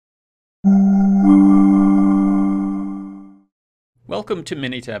Welcome to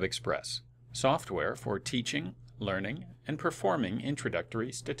Minitab Express, software for teaching, learning, and performing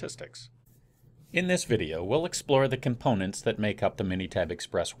introductory statistics. In this video, we'll explore the components that make up the Minitab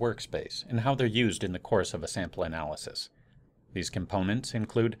Express workspace and how they're used in the course of a sample analysis. These components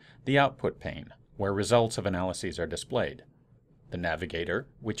include the output pane, where results of analyses are displayed, the navigator,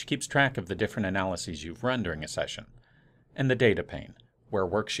 which keeps track of the different analyses you've run during a session, and the data pane, where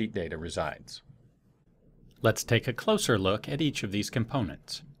worksheet data resides. Let's take a closer look at each of these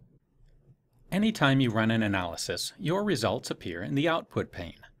components. Anytime you run an analysis, your results appear in the output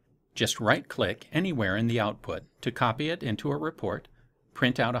pane. Just right-click anywhere in the output to copy it into a report,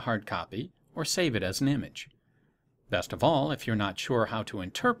 print out a hard copy, or save it as an image. Best of all, if you're not sure how to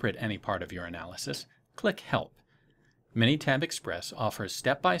interpret any part of your analysis, click Help. Minitab Express offers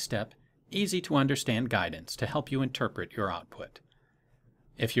step-by-step, easy-to-understand guidance to help you interpret your output.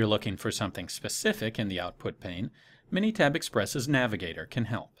 If you're looking for something specific in the output pane, Minitab Express's navigator can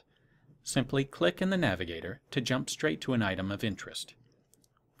help. Simply click in the navigator to jump straight to an item of interest.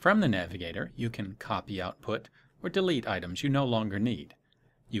 From the navigator, you can copy output or delete items you no longer need.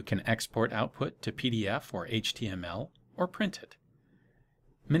 You can export output to PDF or HTML or print it.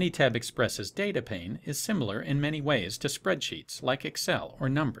 Minitab Express's data pane is similar in many ways to spreadsheets like Excel or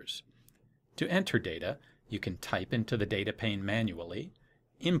numbers. To enter data, you can type into the data pane manually,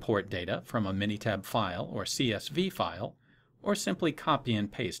 import data from a Minitab file or CSV file, or simply copy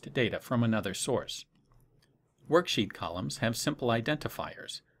and paste data from another source. Worksheet columns have simple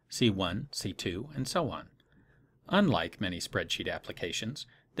identifiers, C1, C2, and so on. Unlike many spreadsheet applications,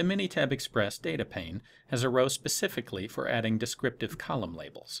 the Minitab Express data pane has a row specifically for adding descriptive column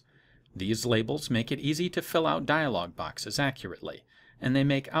labels. These labels make it easy to fill out dialog boxes accurately, and they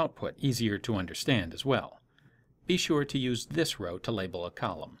make output easier to understand as well. Be sure to use this row to label a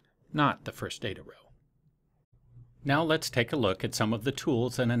column, not the first data row. Now let's take a look at some of the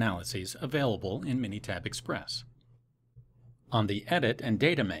tools and analyses available in Minitab Express. On the Edit and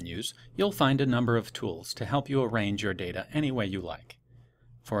Data menus, you'll find a number of tools to help you arrange your data any way you like.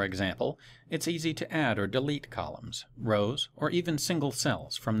 For example, it's easy to add or delete columns, rows, or even single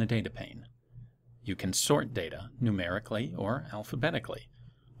cells from the data pane. You can sort data numerically or alphabetically,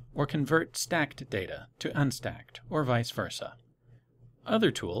 or convert stacked data to unstacked, or vice versa. Other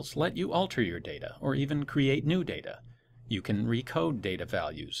tools let you alter your data or even create new data. You can recode data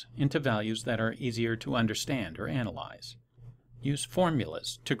values into values that are easier to understand or analyze. Use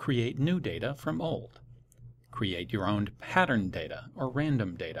formulas to create new data from old. Create your own pattern data or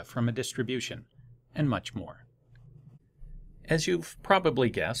random data from a distribution, and much more. As you've probably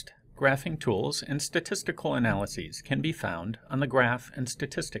guessed, graphing tools and statistical analyses can be found on the Graph and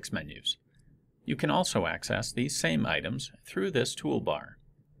Statistics menus. You can also access these same items through this toolbar.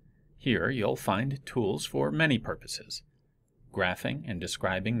 Here you'll find tools for many purposes: graphing and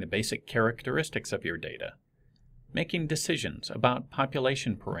describing the basic characteristics of your data, making decisions about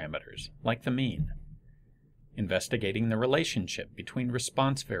population parameters like the mean, investigating the relationship between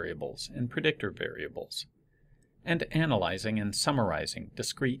response variables and predictor variables, and analyzing and summarizing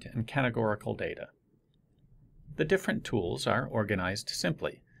discrete and categorical data. The different tools are organized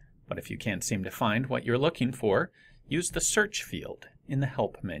simply, but if you can't seem to find what you're looking for, use the Search field in the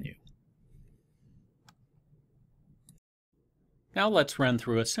Help menu. Now let's run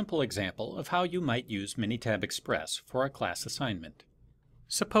through a simple example of how you might use Minitab Express for a class assignment.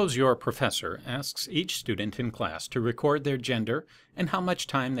 Suppose your professor asks each student in class to record their gender and how much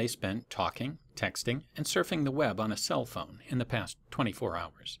time they spent talking, texting, and surfing the web on a cell phone in the past 24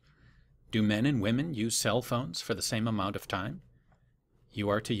 hours. Do men and women use cell phones for the same amount of time? You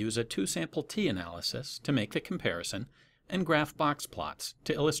are to use a two-sample T analysis to make the comparison and graph box plots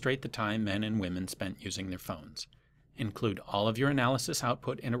to illustrate the time men and women spent using their phones. Include all of your analysis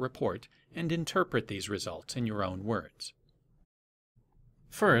output in a report and interpret these results in your own words.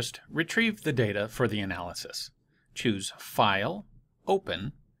 First, retrieve the data for the analysis. Choose File,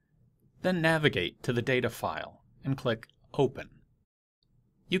 Open, then navigate to the data file and click Open.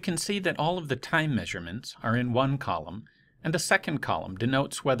 You can see that all of the time measurements are in one column, and a second column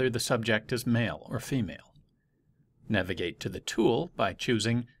denotes whether the subject is male or female. Navigate to the tool by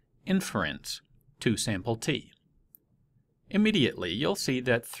choosing Inference, 2-sample T. Immediately, you'll see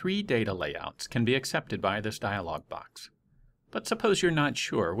that 3 data layouts can be accepted by this dialog box. But suppose you're not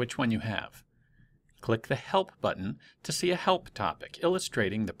sure which one you have. Click the Help button to see a help topic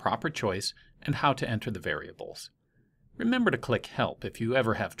illustrating the proper choice and how to enter the variables. Remember to click Help if you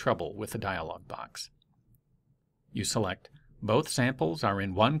ever have trouble with the dialog box. You select Both samples are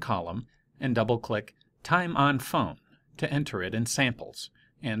in one column and double-click Time on Phone to enter it in Samples,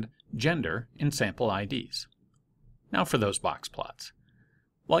 and gender in sample IDs. Now for those box plots.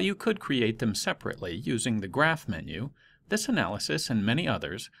 While you could create them separately using the Graph menu, this analysis and many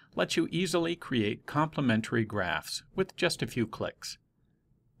others let you easily create complementary graphs with just a few clicks.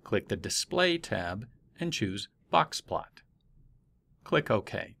 Click the Display tab and choose Box Plot. Click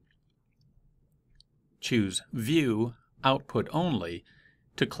OK. Choose View Output Only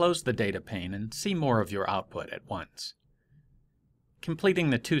to close the data pane and see more of your output at once. Completing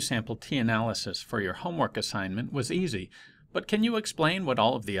the 2-sample t-analysis for your homework assignment was easy, but can you explain what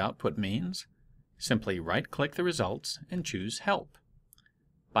all of the output means? Simply right-click the results and choose Help.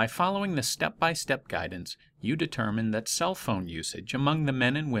 By following the step-by-step guidance, you determine that cell phone usage among the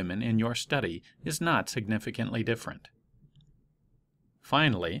men and women in your study is not significantly different.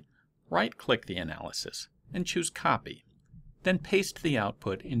 Finally, right-click the analysis and choose Copy. Then paste the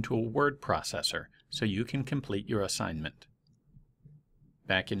output into a word processor so you can complete your assignment.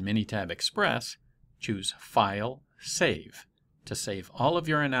 Back in Minitab Express, choose File, Save to save all of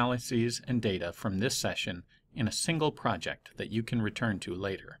your analyses and data from this session in a single project that you can return to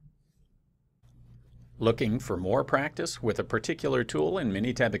later. Looking for more practice with a particular tool in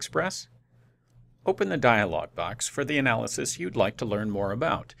Minitab Express? Open the dialog box for the analysis you'd like to learn more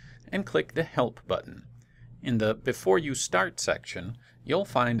about and click the Help button. In the Before You Start section, you'll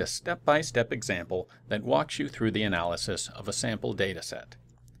find a step-by-step example that walks you through the analysis of a sample dataset.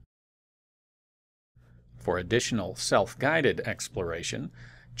 For additional self-guided exploration,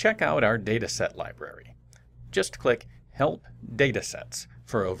 check out our dataset library. Just click Help Datasets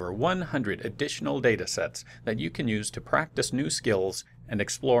for over 100 additional datasets that you can use to practice new skills and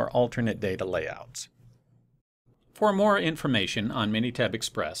explore alternate data layouts. For more information on Minitab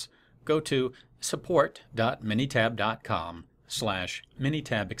Express, go to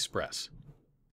support.minitab.com/Minitab Express.